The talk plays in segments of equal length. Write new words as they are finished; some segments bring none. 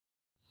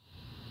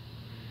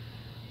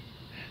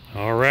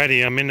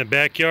Alrighty, I'm in the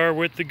backyard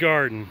with the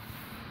garden.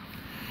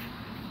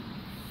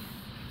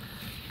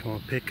 Gonna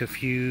pick a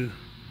few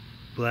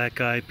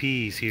black-eyed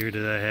peas here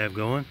that I have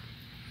going.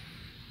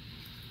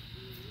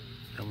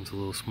 That one's a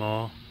little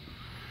small,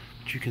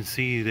 but you can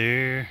see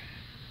there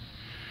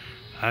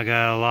I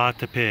got a lot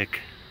to pick.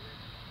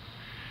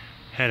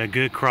 Had a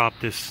good crop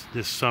this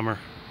summer.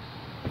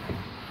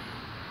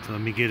 So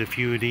let me get a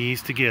few of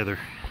these together.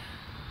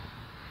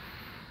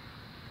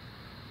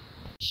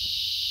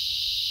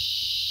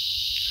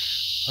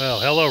 Well,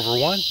 hello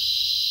everyone.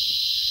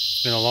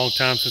 It's been a long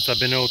time since I've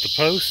been able to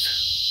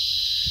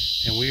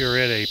post, and we are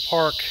at a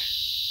park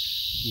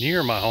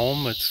near my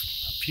home. It's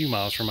a few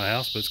miles from my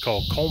house, but it's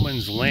called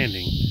Coleman's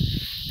Landing.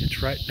 It's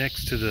right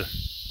next to the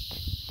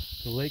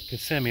Lake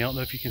Kissimmee. I don't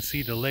know if you can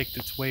see the lake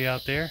that's way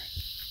out there.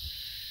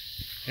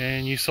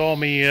 And you saw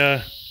me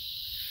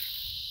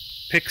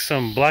pick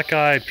some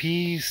black-eyed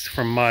peas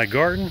from my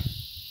garden.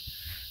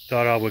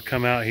 Thought I would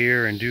come out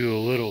here and do a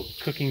little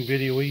cooking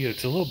video with you.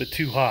 It's a little bit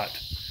too hot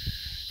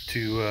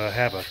to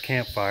have a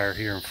campfire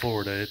here in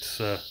Florida. It's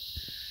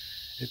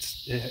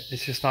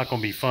just not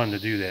going to be fun to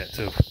do that.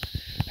 So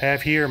I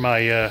have here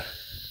my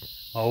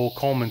old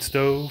Coleman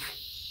stove,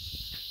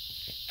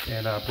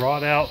 and I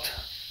brought out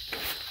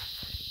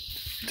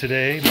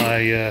today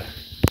my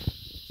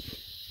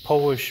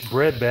Polish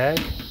bread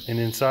bag, and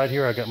inside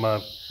here I got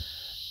my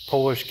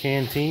Polish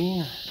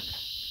canteen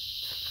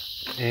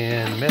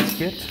and mess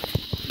kit.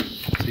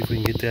 See if we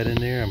can get that in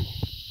there. I'm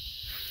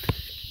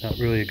not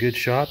really a good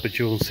shot, but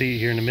you'll see it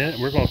here in a minute.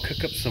 We're going to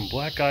cook up some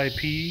black-eyed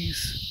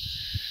peas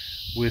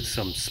with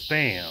some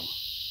Spam,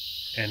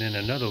 and then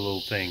another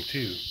little thing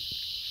too.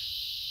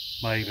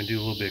 Might even do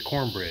a little bit of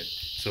cornbread.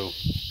 So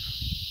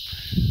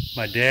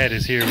my dad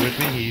is here with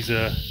me. He's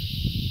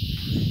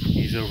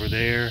over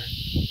there.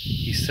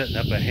 He's setting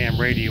up a ham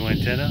radio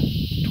antenna,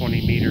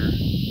 20 meter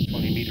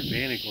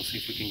band. We'll see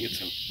if we can get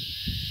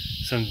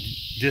some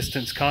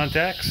distance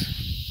contacts.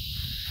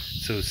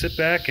 So sit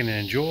back and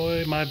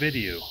enjoy my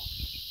video.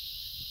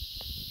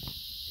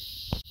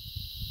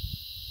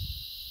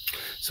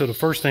 So the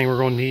first thing we're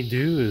going to need to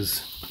do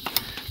is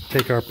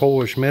take our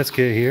Polish mess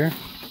kit here.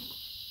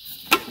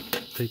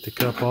 Take the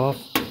cup off.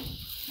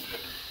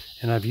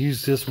 And I've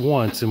used this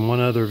once in one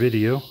other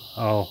video.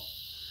 I'll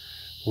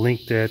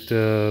link that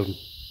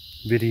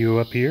video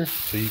up here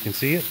so you can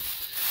see it.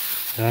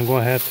 And I'm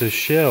going to have to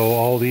shell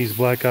all these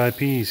black-eyed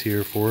peas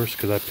here for us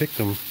because I picked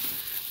them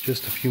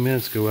just a few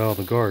minutes ago out of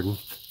the garden.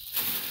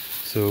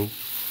 So I'm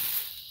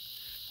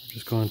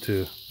just going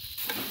to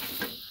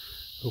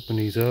open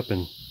these up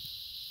and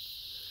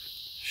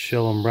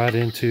shell them right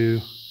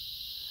into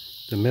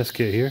the mess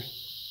kit here.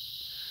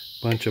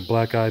 Bunch of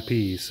black-eyed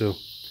peas. So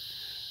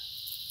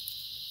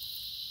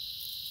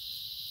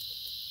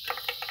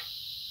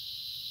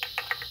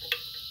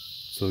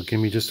give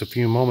me just a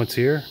few moments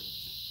here.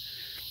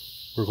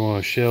 We're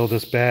going to shell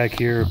this bag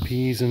here of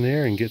peas in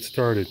there and get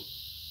started.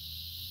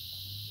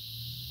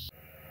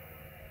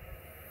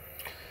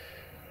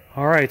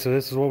 Alright, so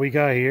this is what we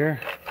got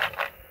here.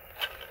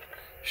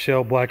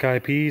 Shelled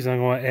black-eyed peas. I'm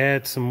going to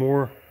add some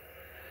more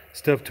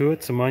stuff to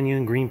it. Some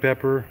onion, green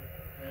pepper,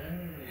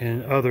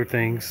 and other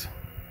things.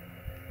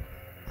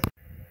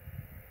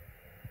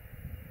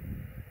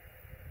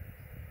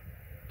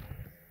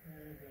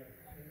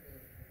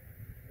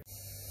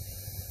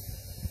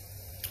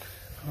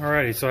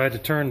 Alrighty, so I had to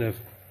turn the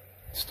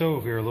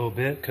stove here a little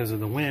bit because of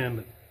the wind,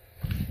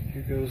 but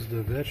here goes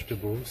the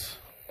vegetables.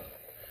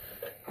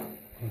 I'm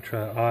going to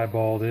try to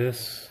eyeball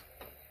this.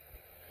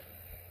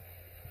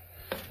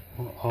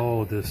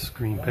 All of this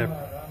green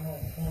pepper.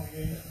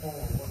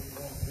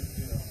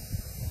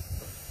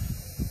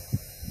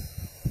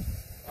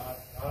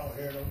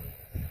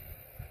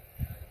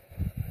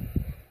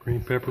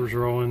 Green peppers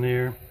are all in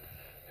there.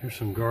 There's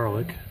some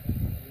garlic.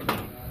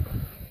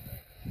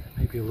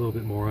 Maybe a little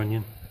bit more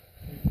onion.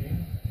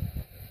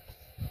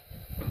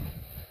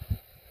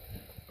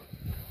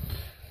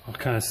 I'll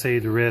kind of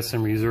save the rest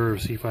in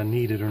reserve, see if I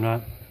need it or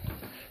not.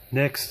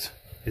 Next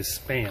is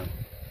Spam.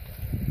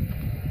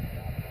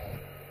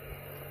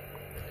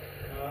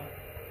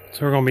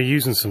 So we're going to be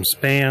using some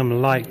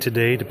Spam Light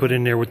today to put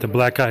in there with the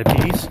black-eyed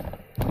peas.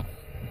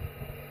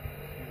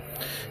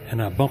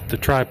 And I bumped the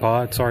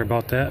tripod, sorry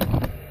about that.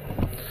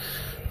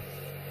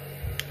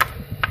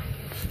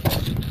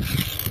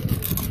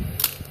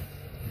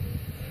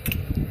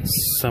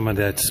 Some of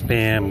that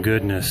Spam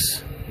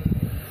goodness.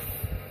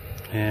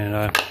 And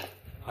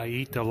I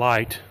eat the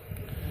light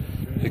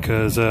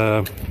because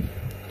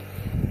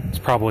it's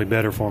probably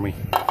better for me.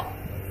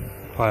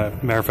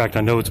 Matter of fact,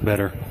 I know it's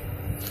better.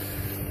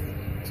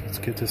 So let's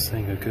get this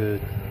thing a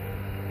good,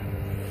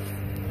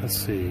 let's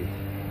see.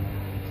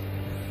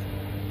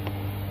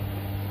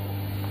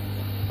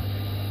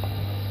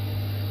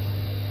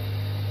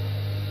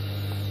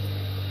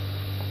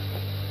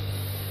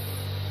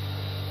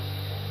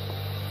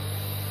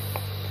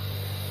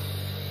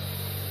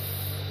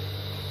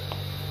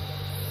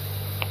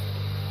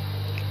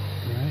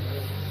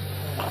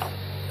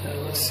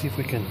 Let's see if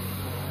we can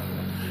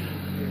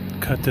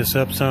cut this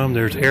up some.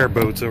 There's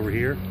airboats over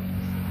here.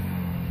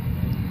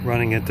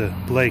 running at the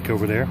lake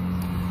over there.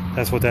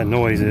 That's what that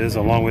noise is,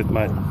 along with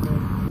my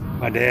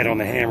dad on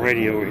the ham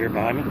radio over here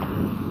behind me,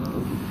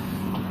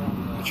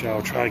 which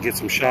I'll try to get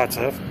some shots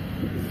of.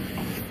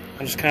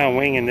 I'm just kind of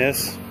winging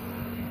this.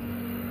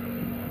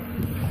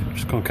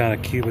 Just going to kind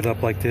of cube it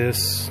up like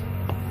this,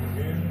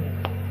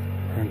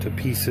 into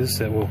pieces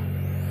that will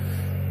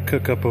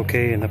cook up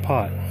okay in the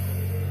pot.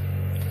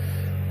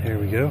 There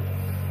we go.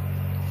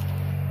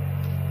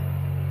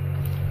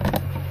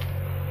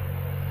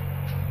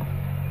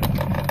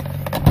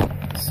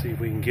 Let's see if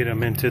we can get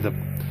them into the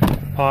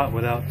pot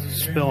without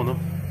spilling them.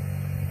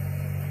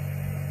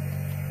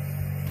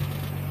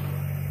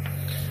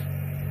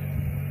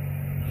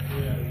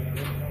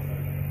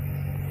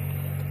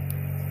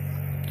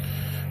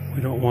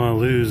 We don't want to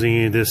lose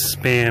any of this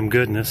Spam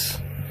goodness.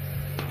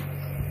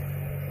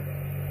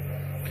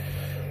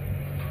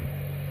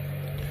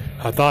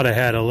 I thought I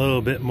had a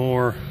little bit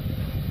more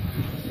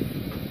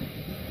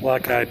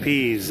black-eyed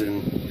peas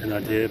than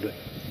I did,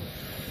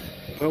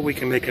 but we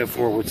can make up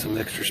for it with some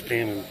extra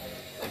Spam and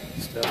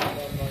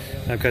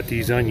stuff. I've got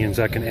these onions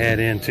I can add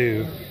in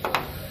too.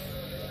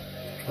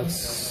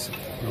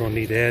 We're going to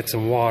need to add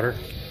some water.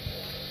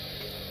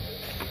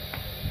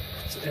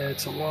 Let's add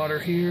some water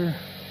here.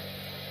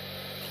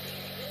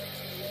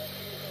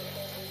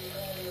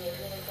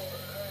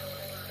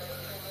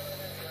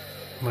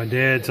 My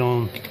dad's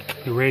on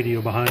the radio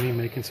behind me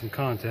making some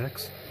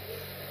contacts,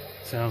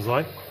 sounds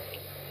like.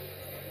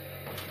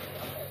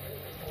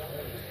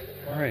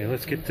 Alright,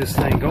 let's get this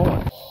thing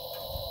going.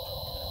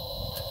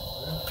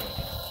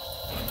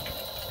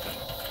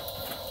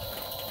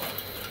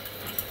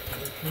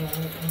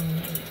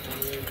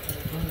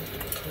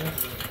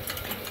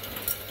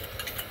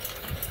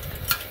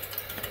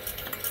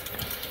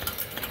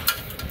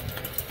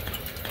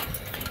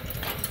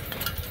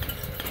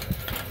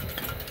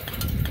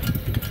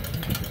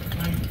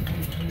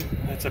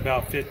 That's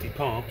about 50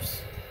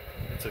 pumps.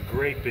 It's a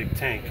great big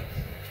tank.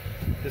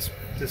 This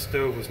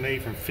stove was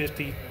made from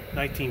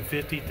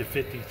 1950 to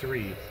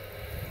 53.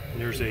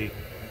 And there's a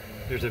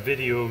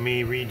video of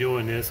me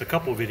redoing this, a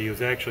couple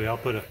videos actually. I'll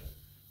put a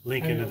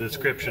link in the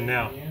description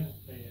now. Let's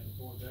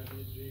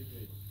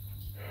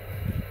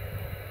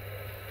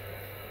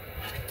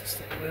get this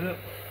thing lit up.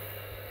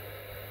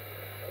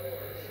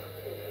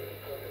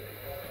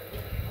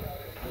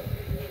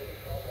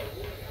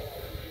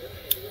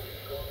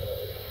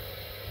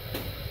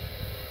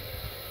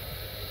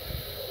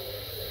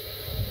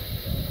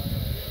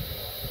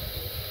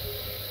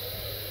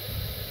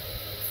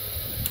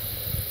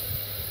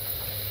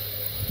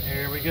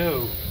 There we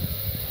go.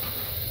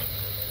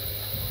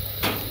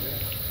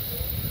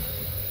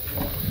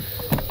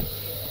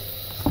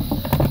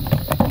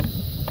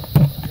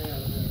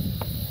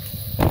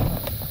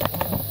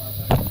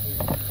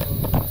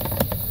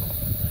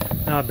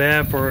 Not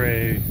bad for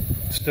a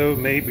stove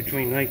made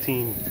between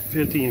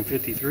 1950 and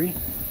 53. So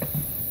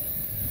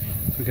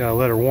we gotta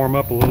let her warm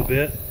up a little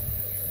bit.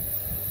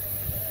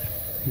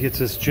 Gets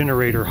this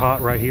generator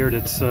hot right here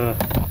that's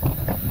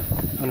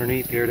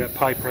underneath there, that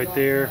pipe right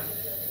there.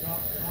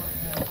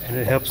 And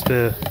it helps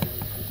to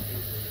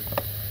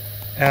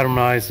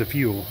atomize the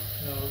fuel.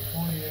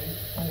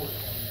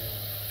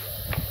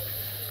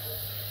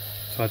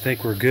 So I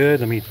think we're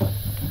good. Let me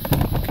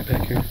get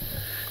back here.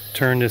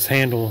 Turn this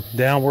handle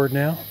downward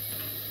now.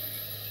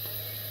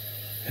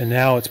 And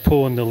now it's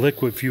pulling the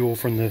liquid fuel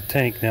from the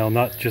tank now,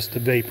 not just the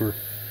vapor.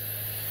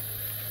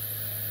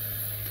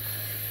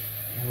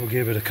 And we'll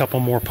give it a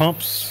couple more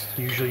pumps.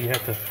 Usually you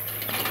have to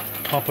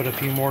pump it a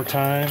few more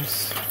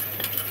times.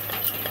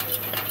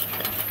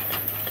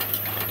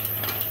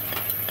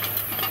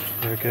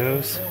 There it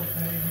goes.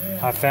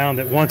 I found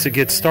that once it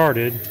gets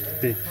started,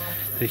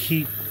 the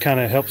heat kind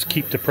of helps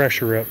keep the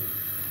pressure up.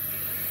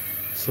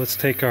 So let's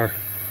take our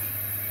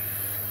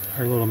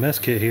little mess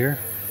kit here.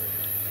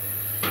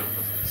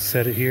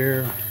 Set it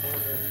here.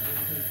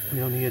 We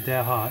don't need it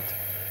that hot.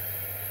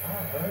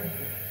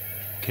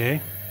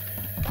 Okay.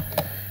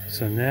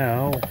 So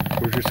now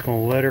we're just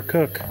going to let her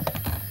cook.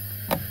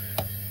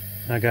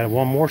 I got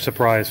one more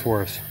surprise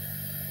for us.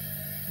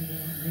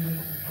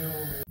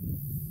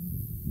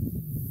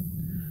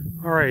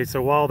 Alright,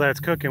 so while that's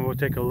cooking, we'll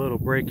take a little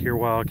break here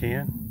while I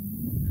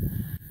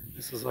can.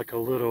 This is like a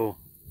little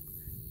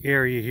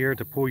area here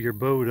to pull your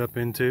boat up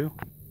into.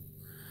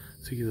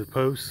 See the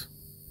posts?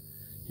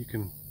 You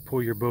can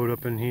pull your boat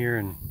up in here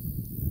and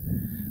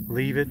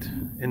leave it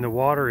in the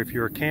water if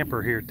you're a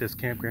camper here at this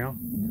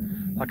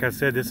campground. Like I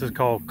said, this is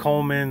called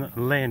Coleman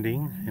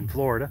Landing in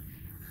Florida.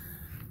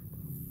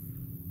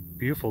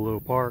 Beautiful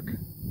little park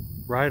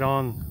right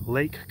on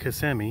Lake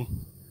Kissimmee.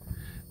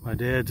 My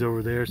dad's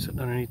over there sitting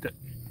underneath that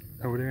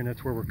over there, and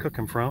that's where we're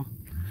cooking from.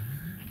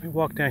 Let me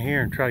walk down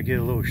here and try to get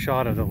a little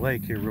shot of the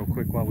lake here real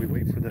quick while we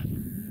wait for the...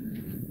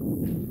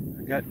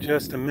 I got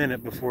just a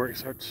minute before it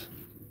starts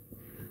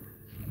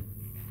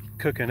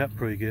cooking up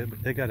pretty good,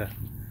 but they got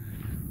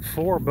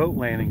 4 boat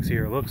landings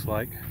here, it looks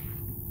like.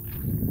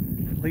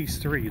 At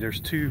least 3. There's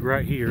 2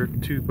 right here,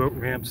 2 boat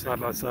ramps side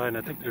by side, and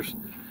I think there's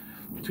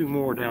 2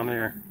 more down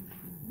there.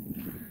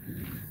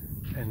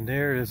 And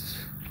there is,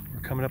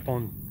 we're coming up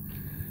on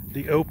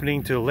the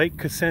opening to Lake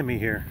Kissimmee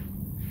here.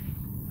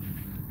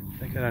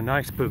 They got a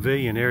nice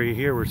pavilion area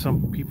here where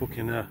some people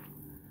can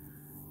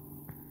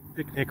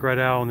picnic right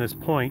out on this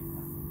point.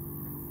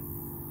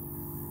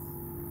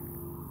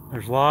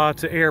 There's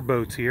lots of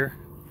airboats here.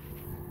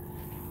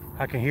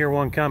 I can hear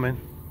one coming.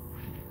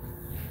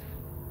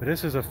 But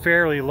this is a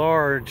fairly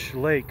large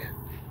lake.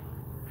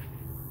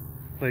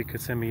 Lake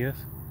Kissimmee is.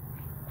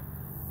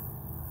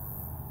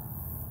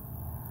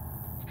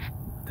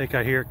 I think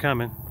I hear it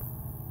coming.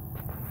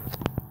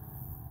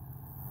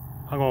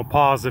 I'm going to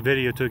pause the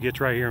video till it gets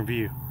right here in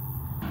view.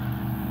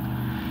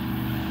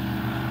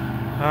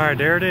 Alright,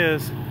 there it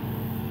is.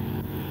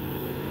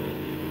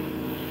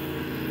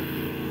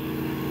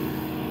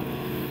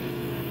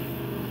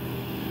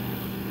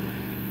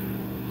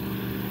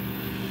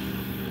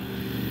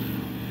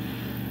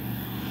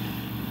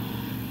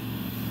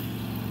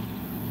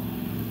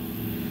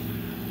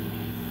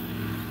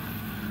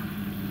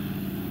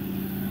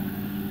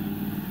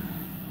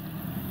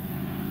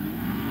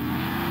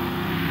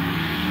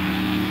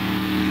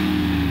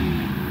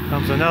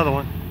 Comes another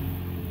one.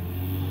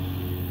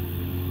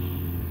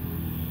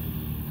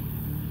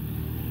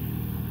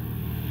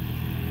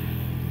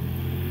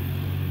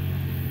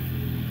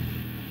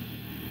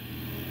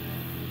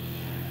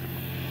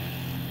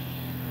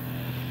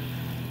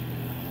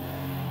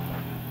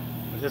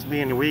 With this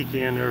being the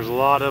weekend, there's a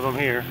lot of them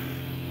here.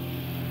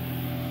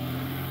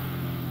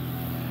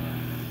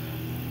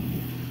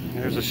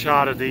 There's a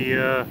shot of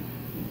the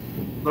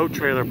boat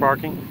trailer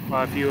parking.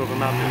 Quite a few of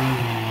them out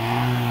there.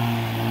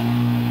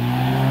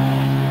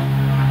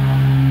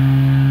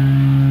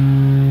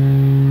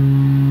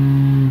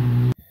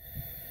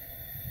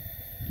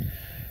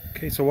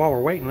 Okay, so while we're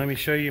waiting, let me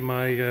show you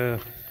my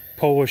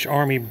Polish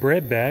Army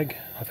bread bag.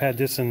 I've had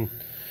this in,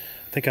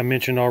 I think I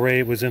mentioned already,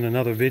 it was in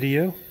another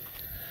video.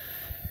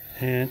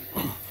 And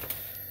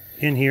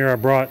in here I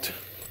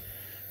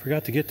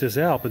forgot to get this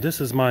out, but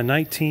this is my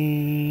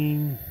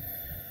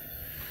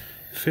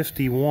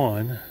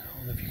 1951, I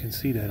don't know if you can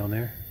see that on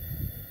there,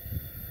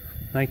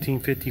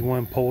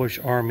 1951 Polish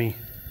Army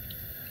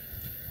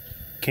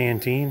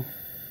canteen.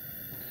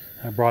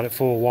 I brought it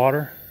full of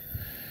water.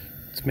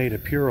 It's made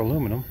of pure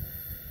aluminum.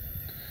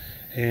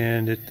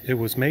 And it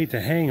was made to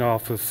hang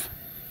off of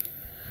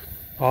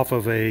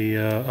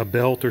a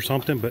belt or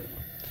something, but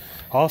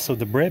also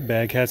the bread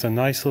bag has a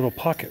nice little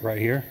pocket right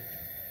here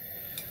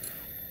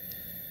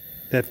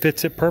that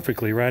fits it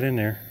perfectly right in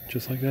there,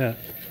 just like that.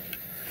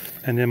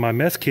 And then my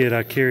mess kit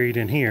I carried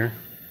in here,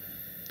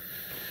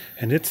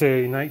 and it's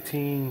a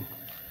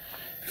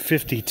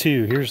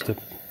 1952.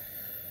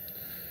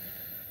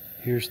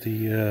 Here's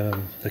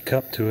the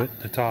cup to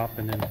it, the top,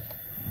 and then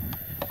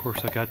of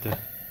course I got the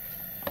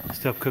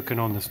stuff cooking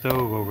on the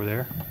stove over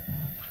there.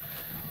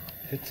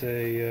 It's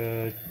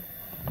a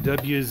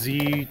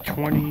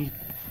WZ20,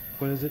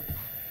 what is it?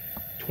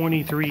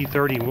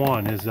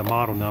 2331 is the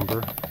model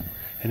number,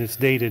 and it's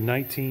dated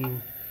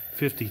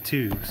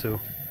 1952. So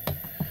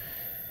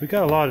we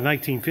got a lot of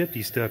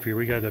 1950 stuff here.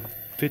 We got a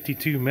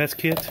 52 mess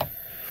kit.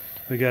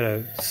 We got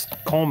a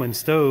Coleman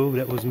stove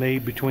that was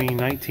made between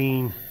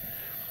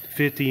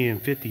 1950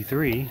 and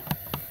 53,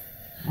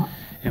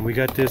 and we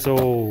got this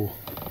old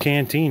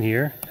canteen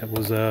here that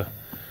was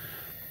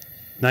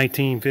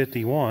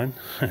 1951.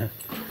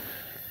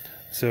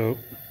 So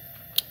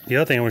the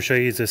other thing I want to show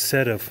you is a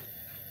set of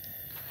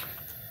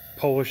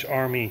Polish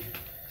Army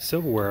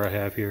silverware I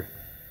have here.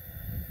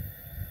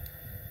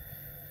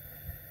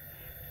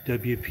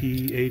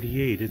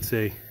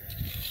 WP88.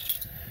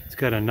 It's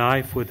got a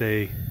knife with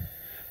a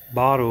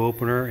bottle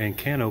opener and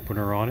can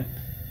opener on it,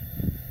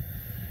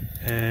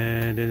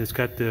 and then it's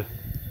got the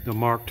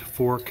marked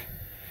fork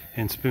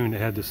and spoon that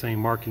had the same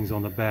markings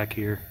on the back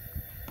here.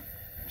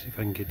 See if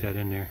I can get that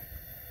in there.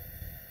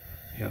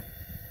 Yep,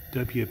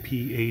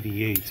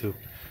 WP88. So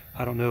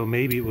I don't know,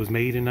 maybe it was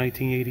made in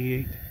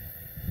 1988.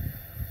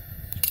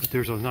 But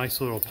there's a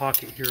nice little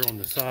pocket here on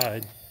the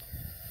side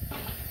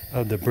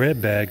of the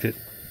bread bag that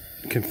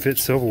can fit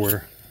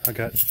silverware.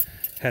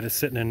 Had it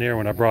sitting in there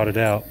when I brought it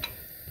out.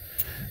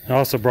 I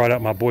also brought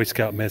out my Boy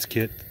Scout mess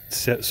kit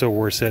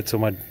silverware set, so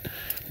my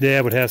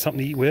dad would have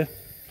something to eat with.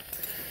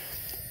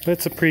 But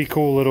it's a pretty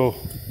cool little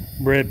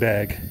bread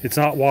bag. It's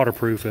not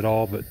waterproof at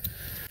all, but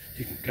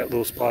you got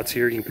little spots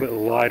here. You can put a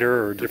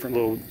lighter or different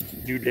little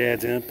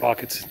doodads in,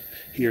 pockets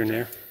here and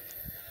there.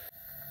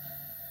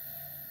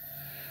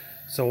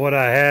 So what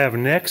I have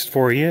next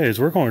for you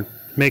is we're going to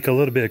make a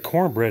little bit of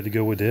cornbread to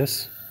go with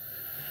this.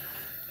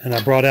 And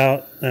I brought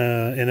out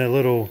in a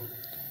little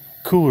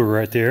cooler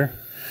right there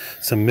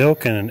some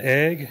milk and an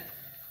egg.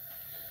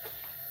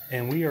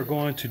 And we are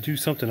going to do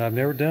something I've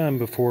never done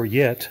before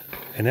yet,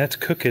 and that's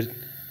cook it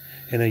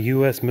in a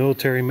U.S.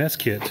 military mess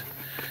kit.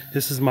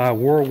 This is my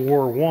World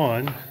War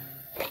I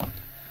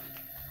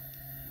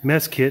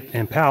mess kit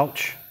and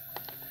pouch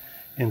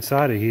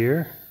inside of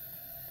here.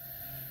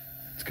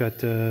 It's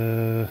got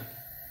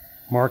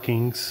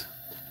markings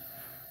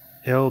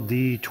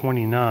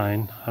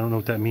LD29. I don't know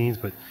what that means,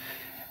 but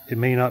it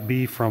may not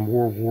be from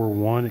World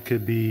War I. It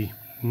could be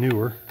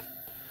newer.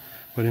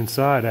 But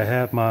inside I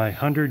have my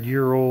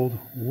 100-year-old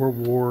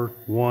World War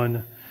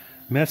I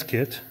mess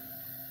kit.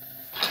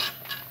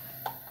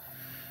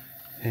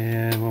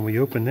 And when we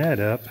open that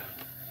up,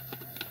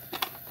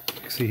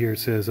 you see here it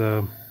says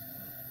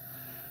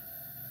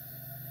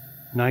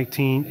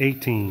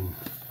 1918.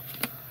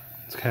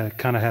 It's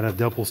kind of had a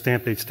double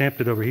stamp. They stamped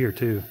it over here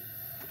too,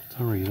 for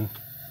some reason.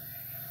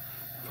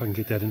 If I can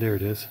get that in there,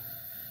 it is.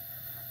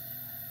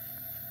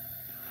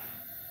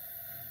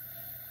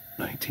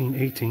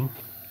 1918.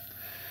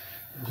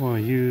 We're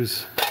going to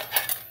use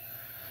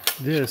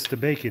this to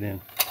bake it in.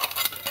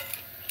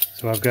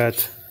 So I've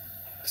got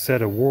a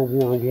set of World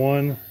War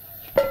I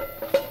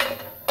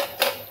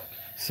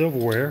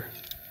silverware.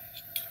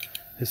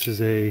 This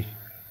is a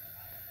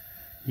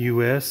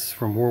US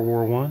from World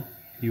War I,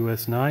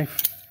 US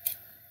knife,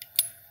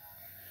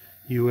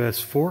 US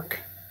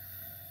fork,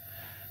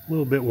 a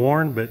little bit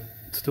worn but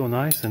still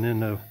nice, and then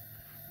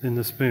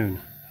the spoon.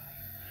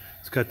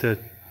 It's got the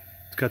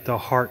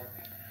heart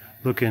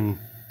looking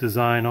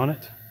design on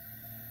it.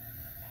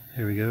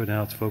 There we go,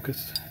 now it's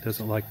focused. It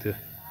doesn't like the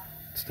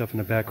stuff in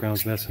the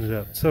background's messing it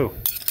up. So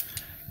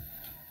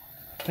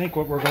I think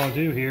what we're going to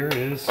do here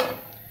is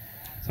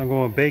I'm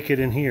going to bake it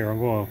in here. I'm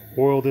going to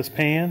oil this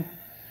pan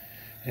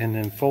and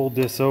then fold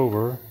this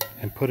over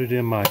and put it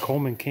in my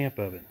Coleman camp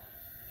oven.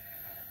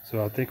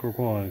 So I think we're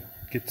going to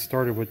get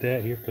started with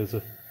that here, because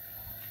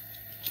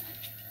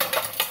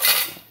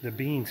the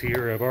beans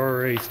here have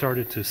already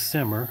started to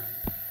simmer.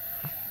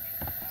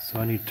 So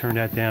I need to turn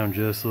that down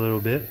just a little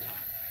bit.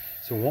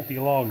 So it won't be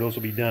long, those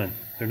will be done.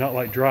 They're not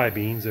like dry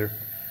beans, they're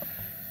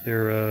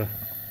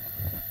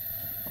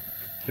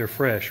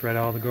fresh right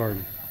out of the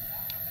garden.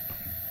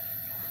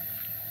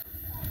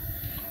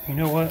 You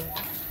know what?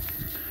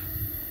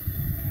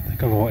 I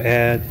think I'm going to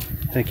add,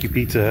 thank you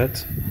Pizza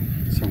Hut,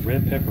 some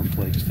red pepper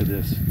flakes to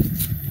this.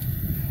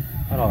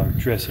 I ought to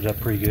dress it up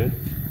pretty good.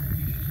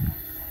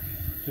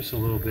 Just a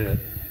little bit,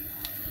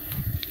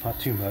 not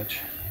too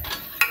much.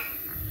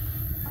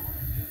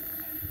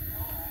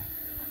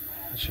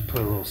 I should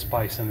put a little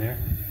spice in there.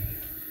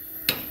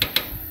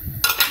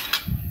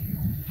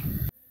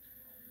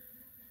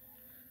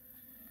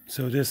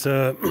 So this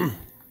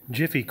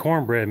Jiffy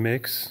cornbread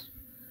mix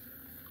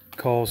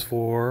calls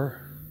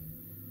for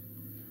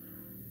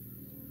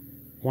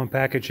 1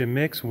 package of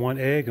mix, 1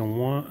 egg, and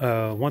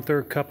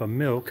 1/3 cup of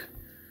milk.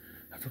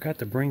 I forgot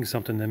to bring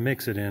something to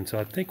mix it in, so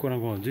I think what I'm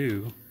going to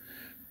do,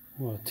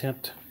 I'm going to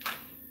attempt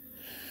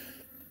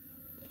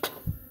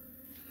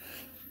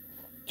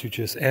to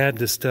just add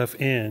this stuff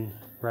in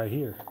right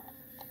here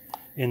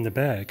in the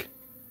bag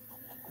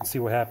and see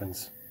what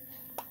happens.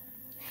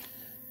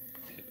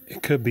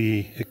 It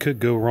could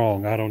go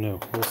wrong. I don't know.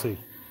 We'll see.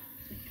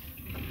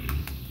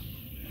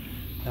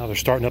 Now they're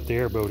starting up the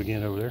airboat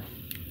again over there.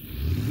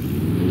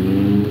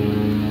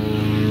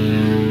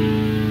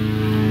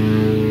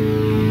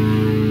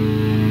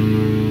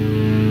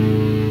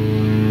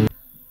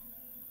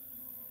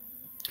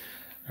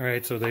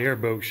 Alright, so the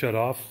airboat shut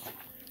off.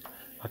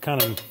 I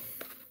kind of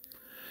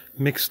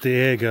mixed the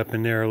egg up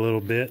in there a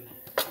little bit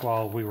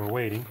while we were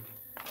waiting.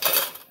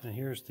 And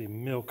here's the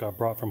milk I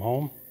brought from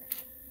home.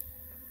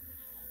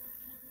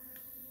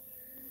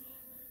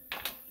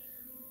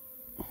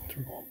 So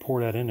we're going to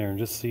pour that in there and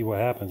just see what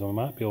happens. I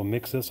might be able to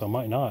mix this, I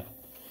might not.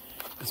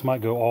 This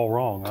might go all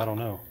wrong, I don't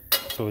know.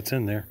 So it's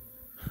in there.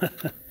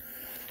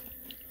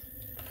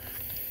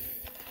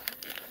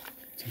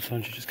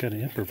 Sometimes you just got to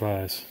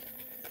improvise.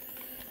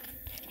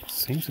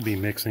 Seems to be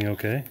mixing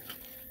okay.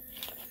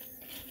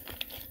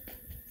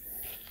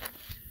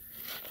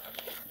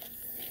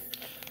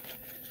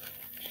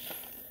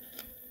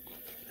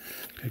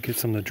 Gotta get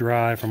some to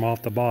dry from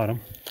off the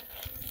bottom.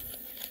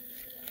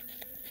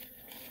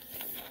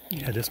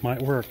 Yeah, this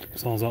might work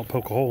as long as I don't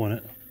poke a hole in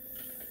it.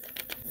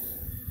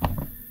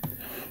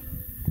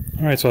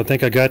 Alright, so I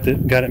think I got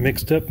it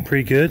mixed up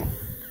pretty good.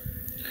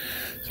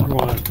 So we're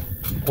going to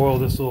oil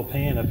this little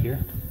pan up here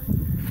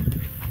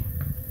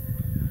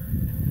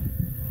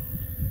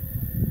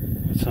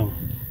with some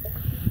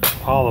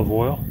olive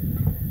oil.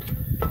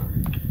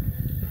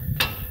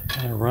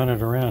 Kind of run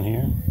it around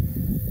here.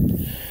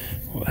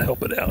 We'll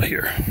help it out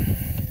here.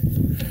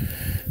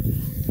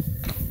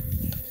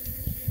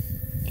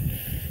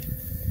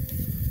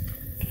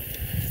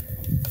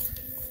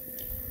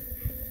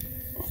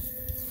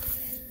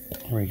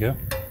 There we go.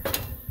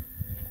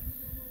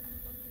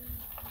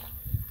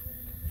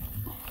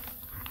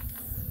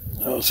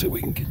 Let's see if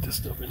we can get this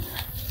stuff in there.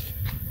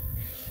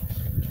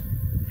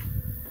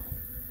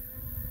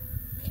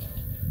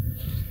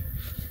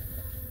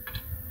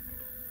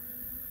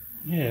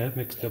 Yeah, it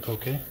mixed up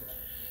okay.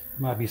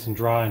 Might be some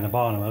dry in the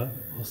bottom of it.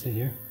 We'll see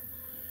here.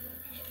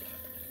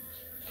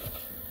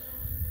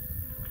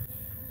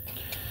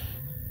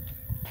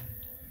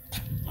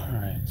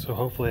 Alright, so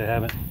hopefully I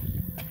haven't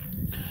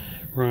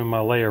ruined my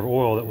layer of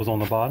oil that was on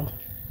the bottom.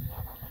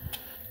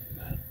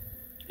 But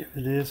if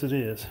it is, it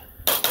is.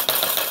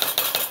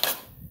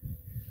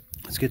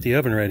 Let's get the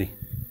oven ready.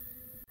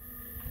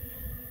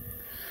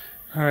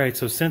 Alright,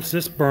 so since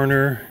this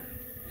burner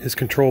is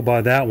controlled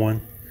by that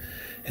one,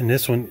 and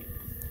this one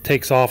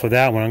takes off of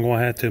that one, I'm going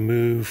to have to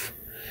move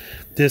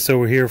this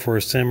over here for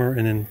a simmer,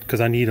 and then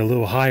because I need a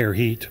little higher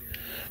heat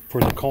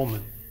for the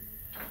Coleman.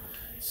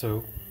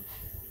 So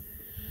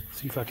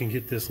see if I can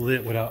get this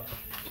lit without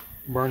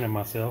burning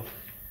myself.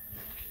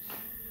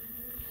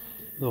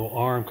 Little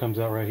arm comes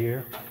out right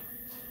here.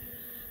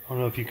 I don't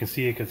know if you can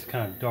see it because it's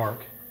kind of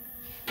dark.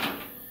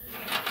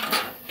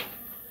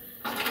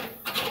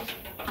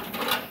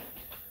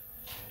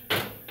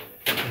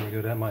 There we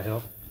go, that might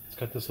help. It's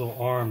got this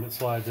little arm that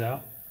slides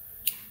out.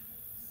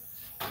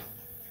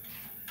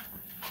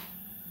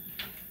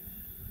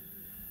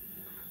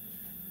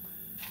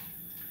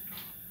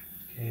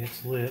 Okay,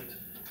 it's lit.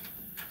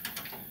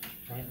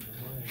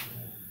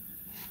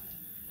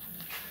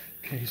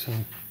 Okay, so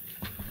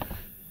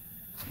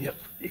yep,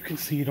 you can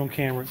see it on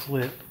camera, it's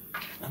lit.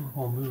 I'm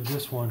going to move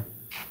this over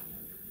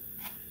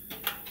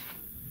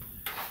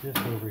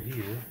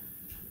here.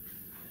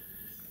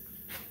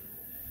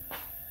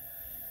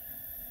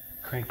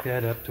 Crank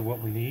that up to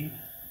what we need.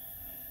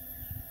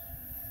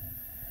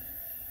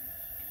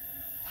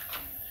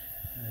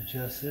 And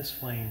adjust this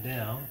flame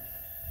down.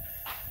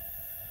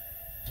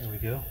 There we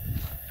go.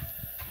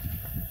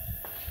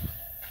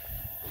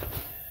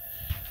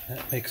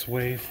 That makes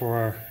way for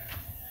our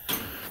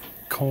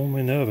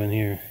Coleman oven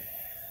here.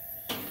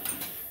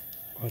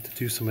 We'll have to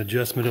do some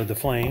adjustment of the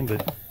flame,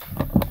 but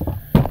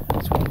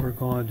that's what we're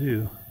going to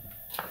do.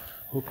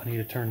 Oop, I need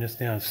to turn this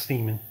down, it's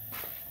steaming.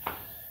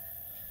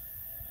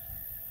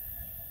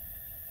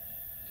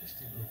 Just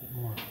a little bit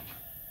more.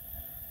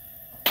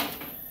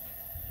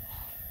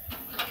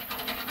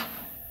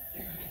 There,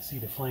 I can see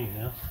the flame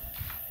now.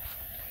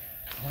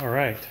 All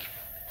right.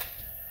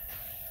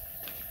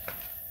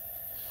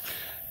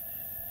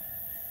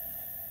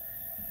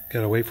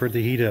 Gotta wait for it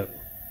to heat up.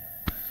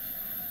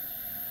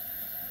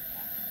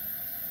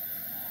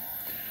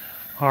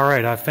 All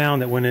right, I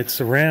found that when it's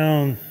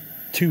around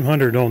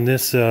 200 on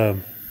this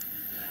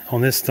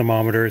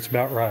thermometer, it's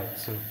about right.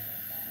 So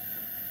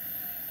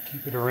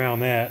keep it around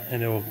that,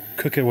 and it'll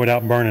cook it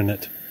without burning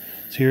it.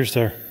 So here's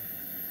our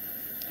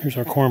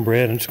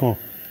cornbread. I'm just going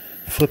to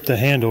flip the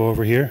handle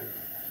over here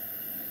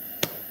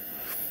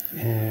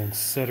and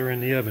set her in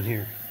the oven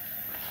here.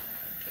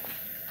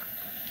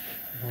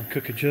 I'm going to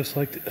cook it just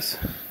like this.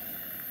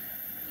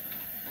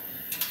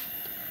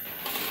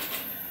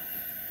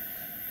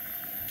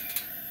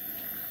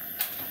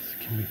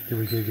 Did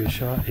we get a good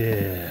shot?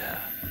 Yeah.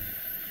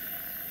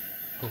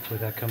 Hopefully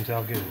that comes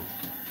out good.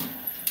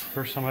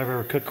 First time I've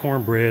ever cooked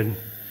cornbread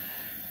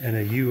in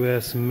a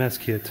U.S. mess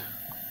kit,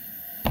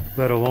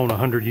 let alone a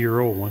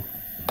 100-year-old one.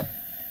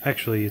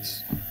 Actually,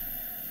 it's a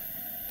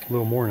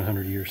little more than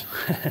 100 years.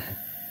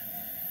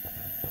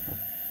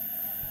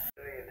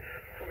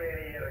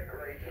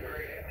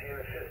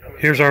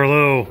 Here's our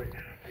little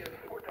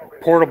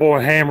portable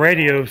ham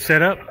radio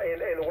setup. And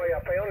the way I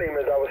found him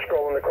is I was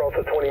scrolling across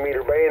a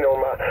 20-meter band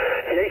on my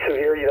Yaesu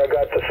here. You know,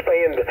 got the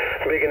span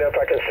big enough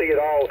I can see it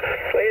all.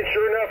 And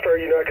sure enough, there,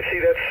 you know, I can see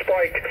that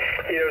spike,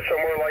 you know,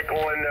 somewhere like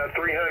on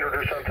 300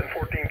 or something,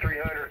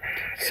 14,300.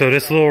 So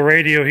this little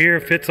radio here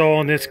fits all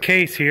in this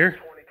case here.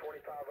 20,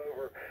 25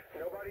 over.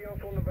 Nobody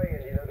else on the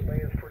band. You know, the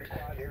band's pretty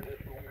quiet here.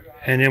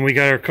 And then we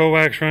got our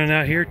coax running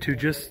out here to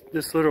just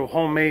this little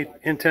homemade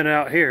antenna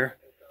out here.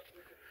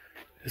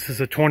 This is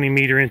a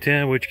 20-meter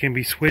antenna, which can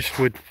be switched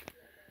with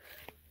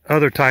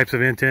other types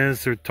of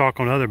antennas to talk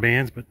on other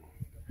bands, but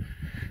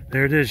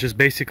there it is, just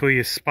basically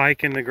a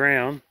spike in the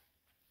ground.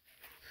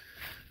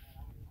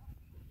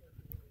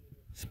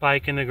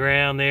 Spike in the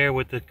ground there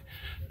with the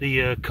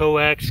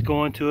coax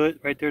going to it,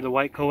 right there, the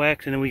white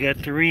coax, and then we got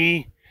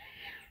 3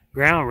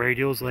 ground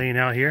radios laying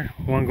out here.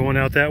 One going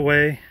out that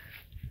way,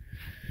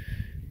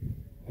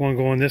 one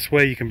going this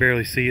way, you can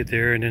barely see it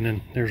there, and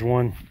then there's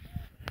one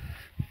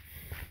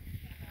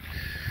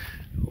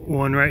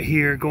right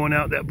here going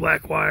out that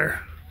black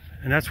wire,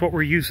 and that's what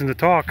we're using to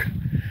talk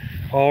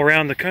all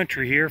around the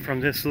country here from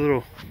this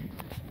little.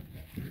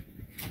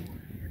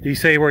 Do you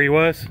say where he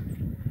was?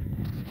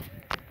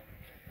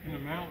 In a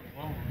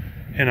mountain.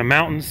 In a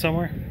mountain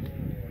somewhere?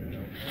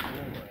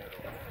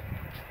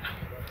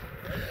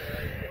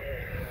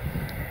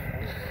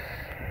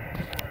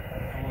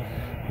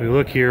 We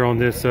look here on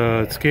this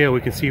scale,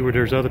 we can see where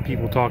there's other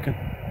people talking.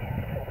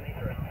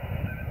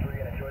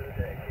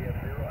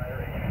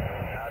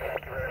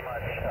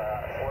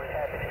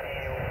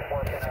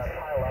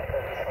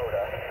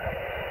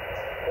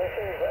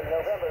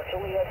 November,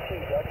 Juliet T,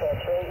 Delta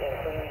X-ray in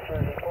Queen,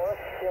 Jersey Park,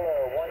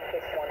 Kilo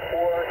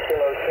 1614,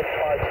 Kilo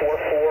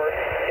 6544,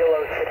 Kilo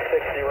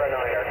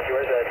 6609er.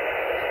 QRZ.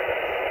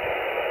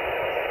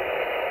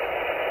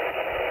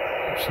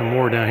 There's some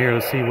more down here.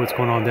 Let's see what's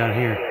going on down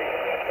here.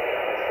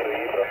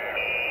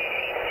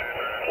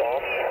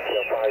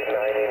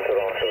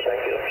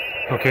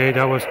 Okay,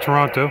 that was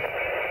Toronto.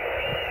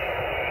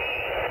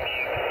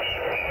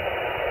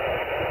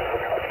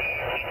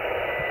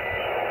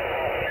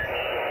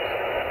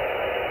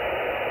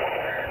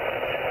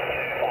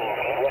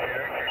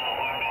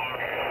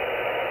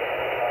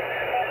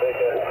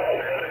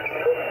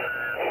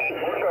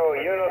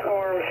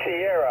 Uniform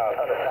Sierra.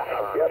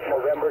 Yep,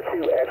 November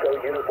 2, Echo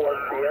Uniform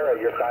Sierra,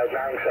 you're 59,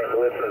 St.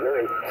 Louis,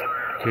 Missouri.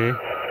 Okay.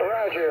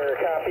 Roger,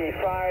 copy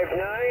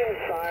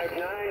 5959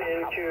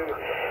 into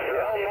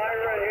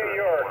Elmira, New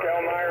York.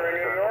 Elmira,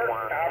 New York.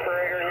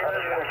 Operator here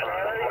is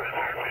Charlie.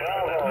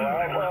 Bravo,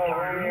 Alpha,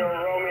 Romeo,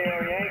 Romeo,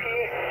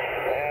 Yankee.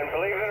 And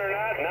believe it or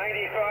not,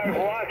 95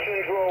 watts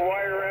into a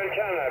wire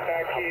antenna.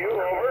 Back to you,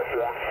 over.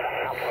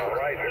 All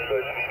right,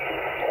 good.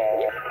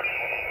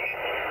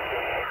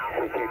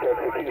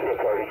 Execution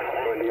party.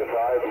 India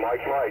 5,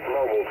 Mike,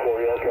 Mobile,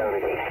 Coryell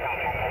County.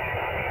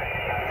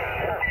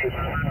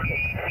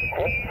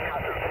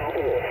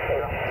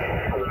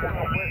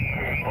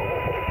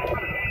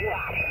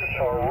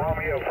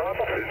 Romeo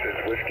Papa, this is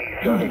Whiskey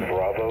 7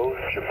 Bravo,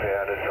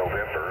 Japan in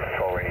November,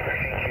 calling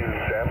CQ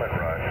Salmon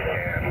Run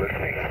and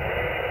listening.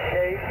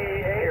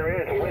 KTA, here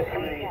is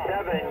Whiskey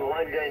 7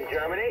 London,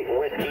 Germany,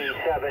 Whiskey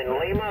 7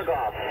 Lima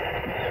Golf.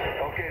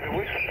 Okay, the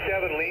Whiskey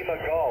 7 Lima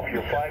Golf,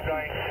 you're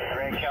 59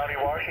 Grant County,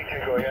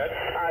 Washington, go ahead.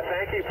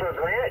 Thank you for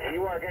Grant,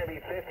 you are going to be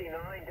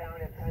 59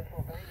 down in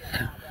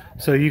Pennsylvania.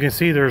 So you can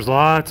see there's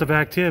lots of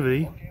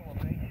activity.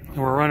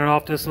 We're running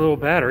off this little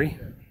battery.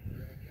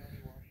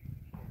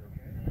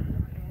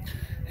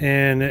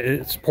 And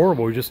it's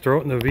portable. You just throw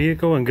it in the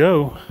vehicle and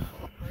go.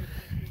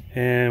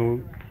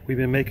 And we've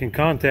been making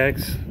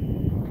contacts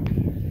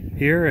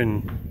here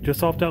and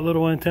just off that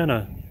little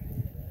antenna.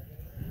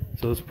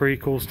 So it's pretty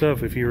cool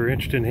stuff. If you're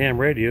interested in ham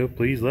radio,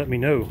 please let me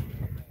know.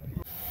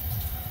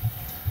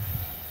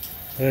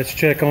 Let's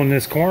check on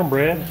this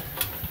cornbread.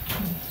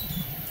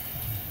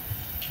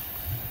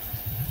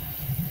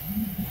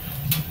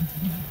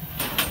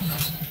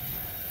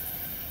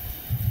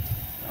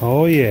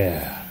 Oh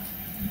yeah.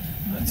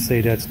 Let's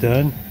say that's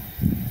done.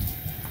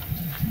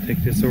 Take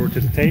this over to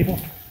the table.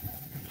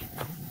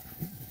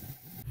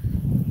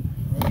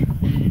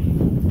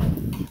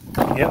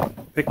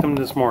 Yep, picked them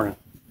this morning.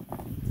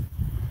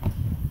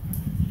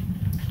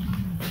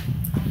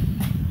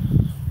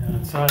 And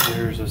inside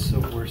there's a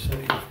silverware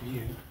setting for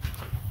you.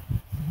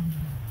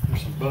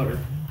 There's some butter.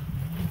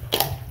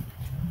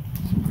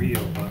 Some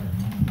Rio butter.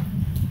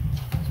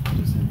 Let's put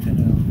this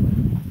antenna out.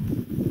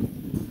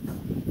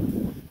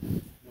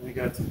 We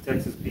got some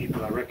Texas beef,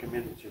 but I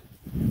recommend that you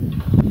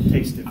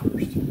taste it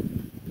first.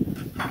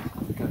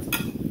 We got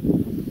some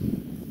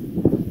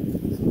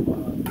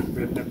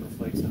red pepper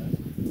flakes in it.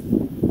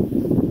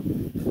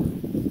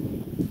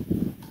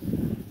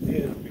 Yeah,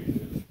 it'll be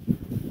good.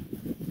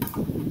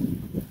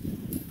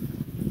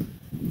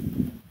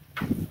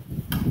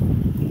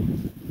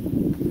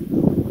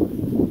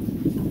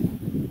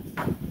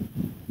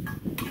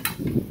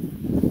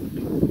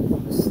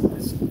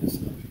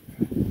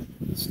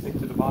 Stick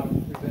to the bottom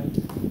of your bed.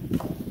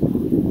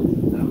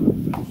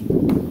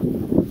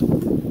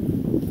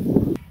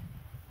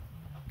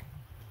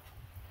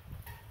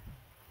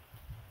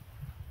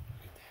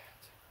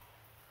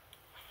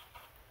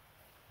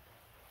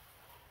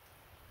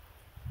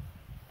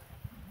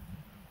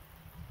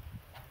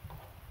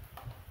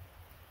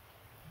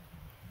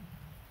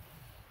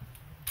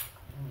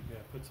 We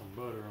gotta put some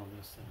butter on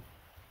this thing.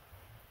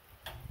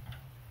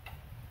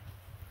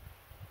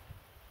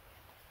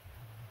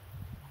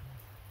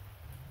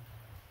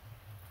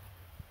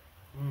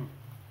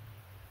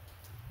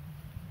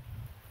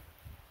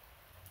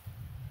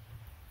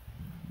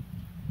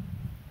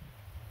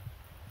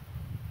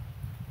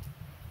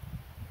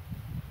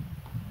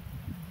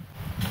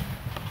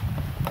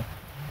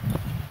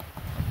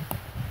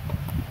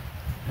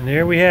 And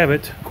there we have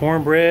it,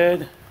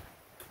 cornbread.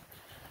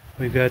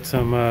 We've got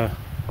some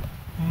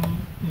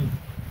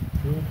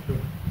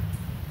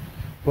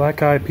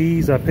black eyed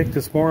peas I picked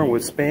this morning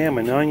with Spam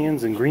and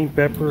onions and green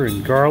pepper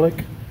and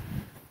garlic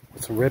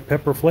with some red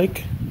pepper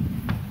flake.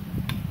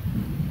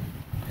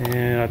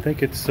 And I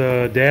think it's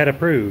Dad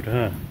approved,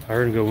 huh? I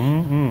heard him go,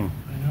 mm-mm.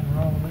 Ain't nothing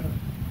wrong with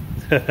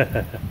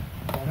that.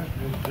 Oh, that's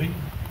good to see.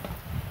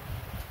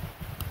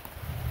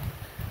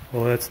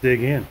 Well, let's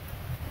dig in.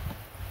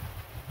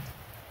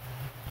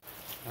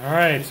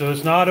 Alright, so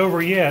it's not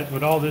over yet.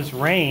 With all this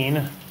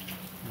rain,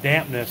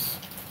 dampness,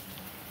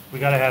 we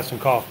gotta have some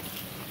coffee.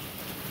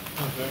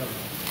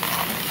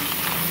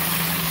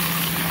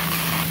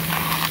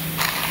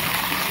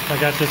 I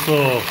got this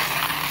little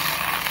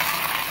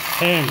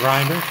hand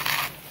grinder.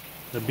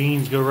 The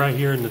beans go right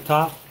here in the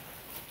top.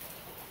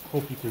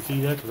 Hope you can see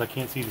that because I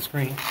can't see the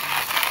screen.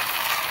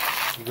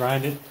 You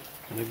grind it,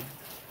 and the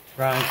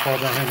grinds fall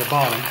down here in the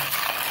bottom.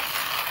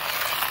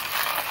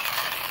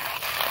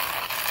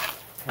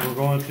 And we're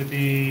going to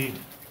be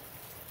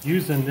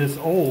using this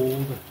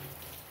old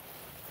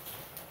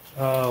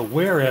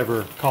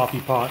Wherever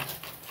coffee pot.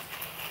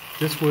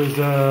 This was,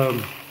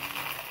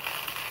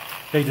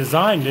 they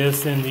designed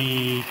this in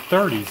the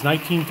 30s,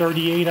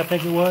 1938 I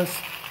think it was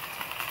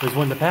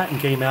when the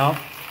patent came out,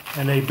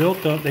 and they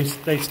built them,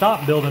 they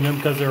stopped building them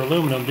because they're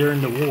aluminum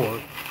during the war.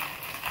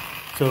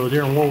 So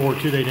during World War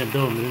II they didn't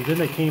build them, and then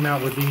they came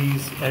out with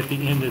these at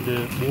the end of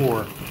the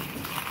war.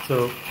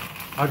 So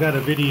I got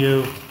a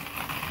video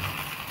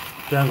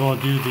that I'm going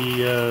to do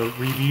the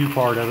review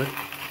part of it,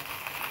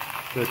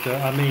 but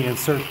I may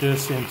insert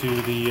this into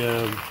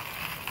the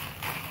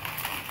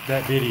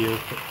that video.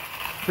 But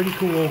pretty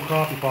cool old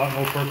coffee pot,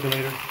 old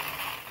percolator.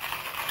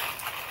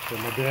 So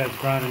my dad's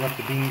grinding up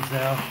the beans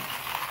now.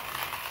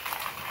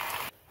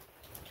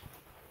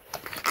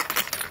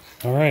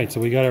 All right, so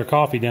we got our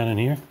coffee down in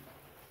here.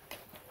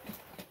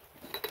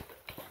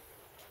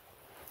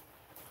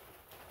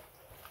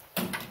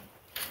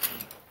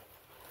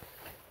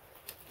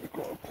 We're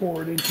going to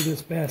pour it into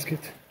this basket.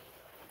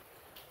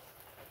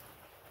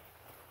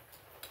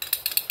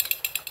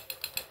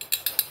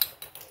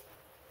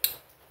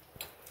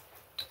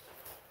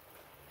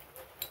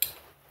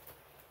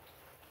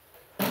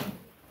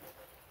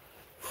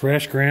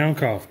 Fresh ground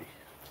coffee.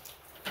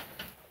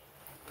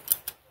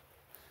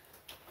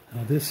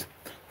 Now this.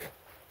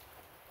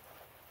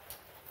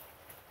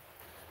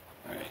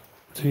 All right,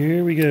 so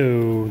here we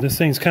go. This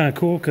thing's kind of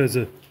cool because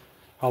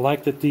I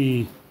like that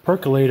the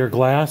percolator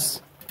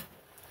glass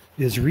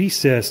is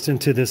recessed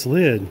into this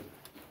lid,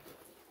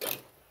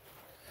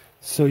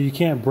 so you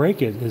can't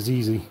break it as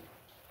easy.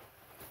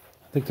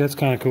 I think that's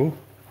kind of cool.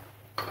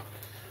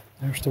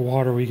 There's the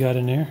water we got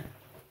in there.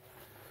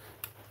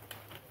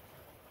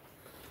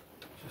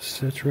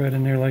 Sits right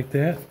in there like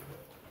that.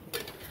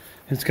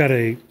 It's got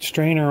a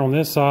strainer on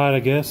this side, I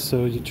guess,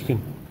 so that you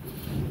can,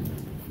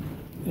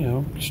 you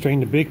know, strain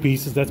the big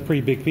pieces. That's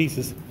pretty big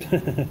pieces.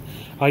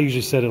 I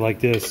usually set it like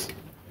this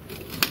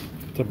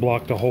to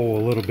block the hole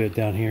a little bit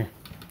down here.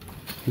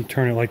 You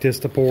turn it like this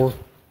to pour,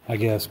 I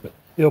guess, but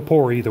it'll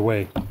pour either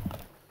way.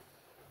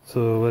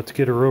 So let's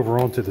get her over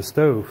onto the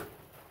stove.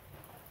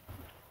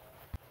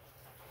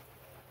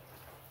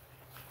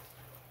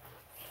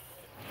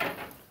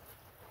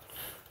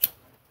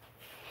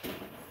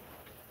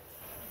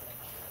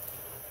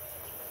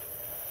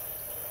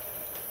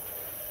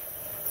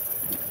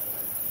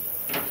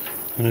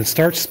 When it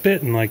starts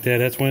spitting like that,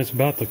 that's when it's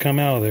about to come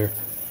out of there.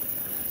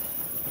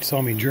 You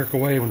saw me jerk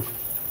away as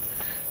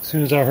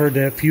soon as I heard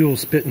that fuel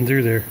spitting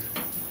through there.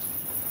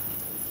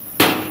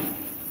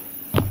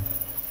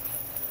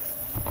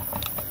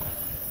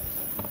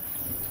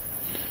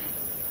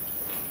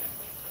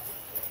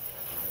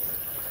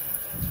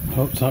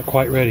 Oh, it's not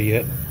quite ready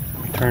yet.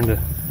 Let me turn the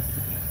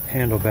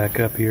handle back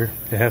up here.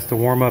 It has to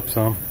warm up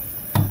some.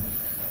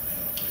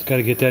 It's got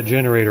to get that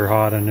generator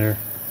hot in there.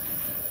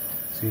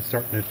 See, it's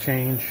starting to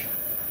change.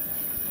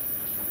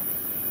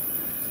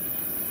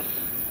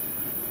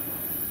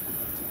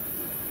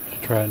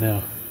 Try it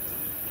now.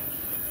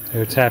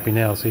 There, it's happy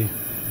now, see?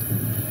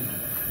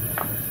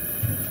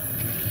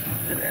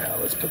 And now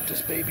let's put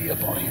this baby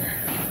up on here.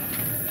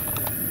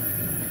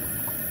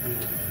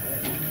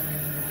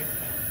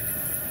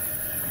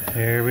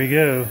 There we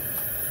go.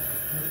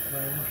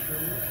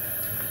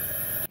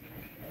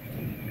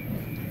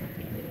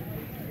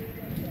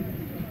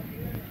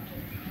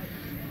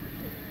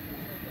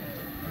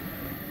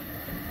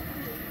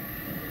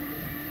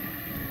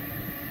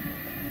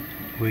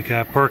 We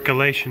got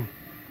percolation.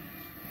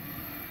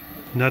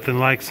 Nothing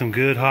like some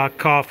good hot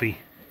coffee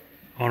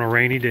on a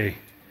rainy day.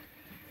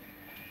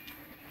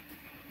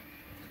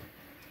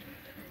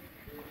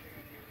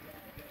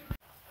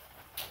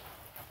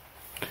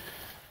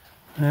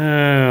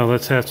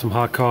 Let's have some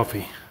hot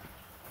coffee.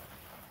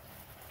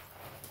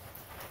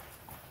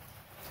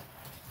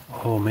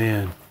 Oh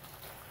man,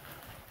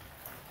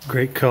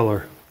 great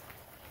color.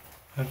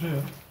 That's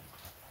it.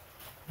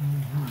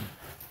 Mm-hmm.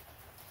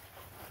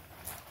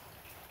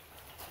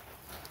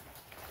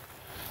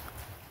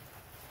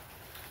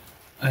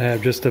 I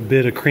have just a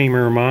bit of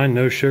creamer in mine,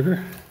 no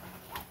sugar.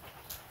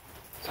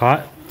 It's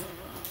hot.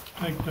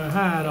 Take the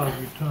hide off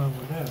your tongue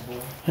with that,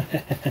 boy.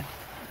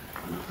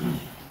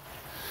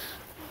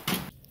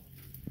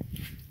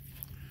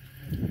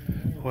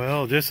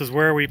 Well, this is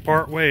where we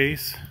part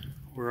ways.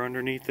 We're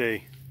underneath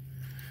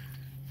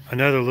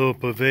another little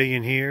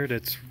pavilion here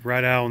that's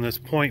right out on this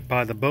point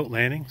by the boat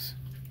landings.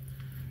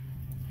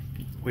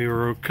 We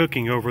were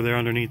cooking over there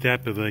underneath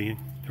that pavilion.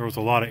 There was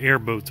a lot of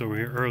airboats over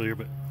here earlier,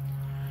 but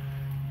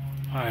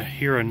I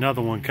hear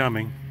another one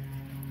coming.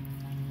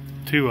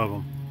 2 of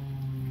them.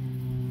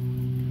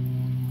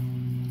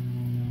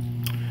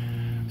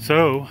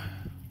 So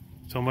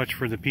much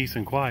for the peace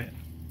and quiet.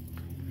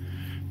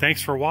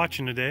 Thanks for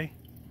watching today,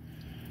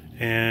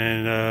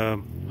 and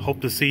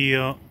hope to see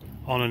you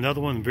on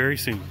another one very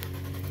soon.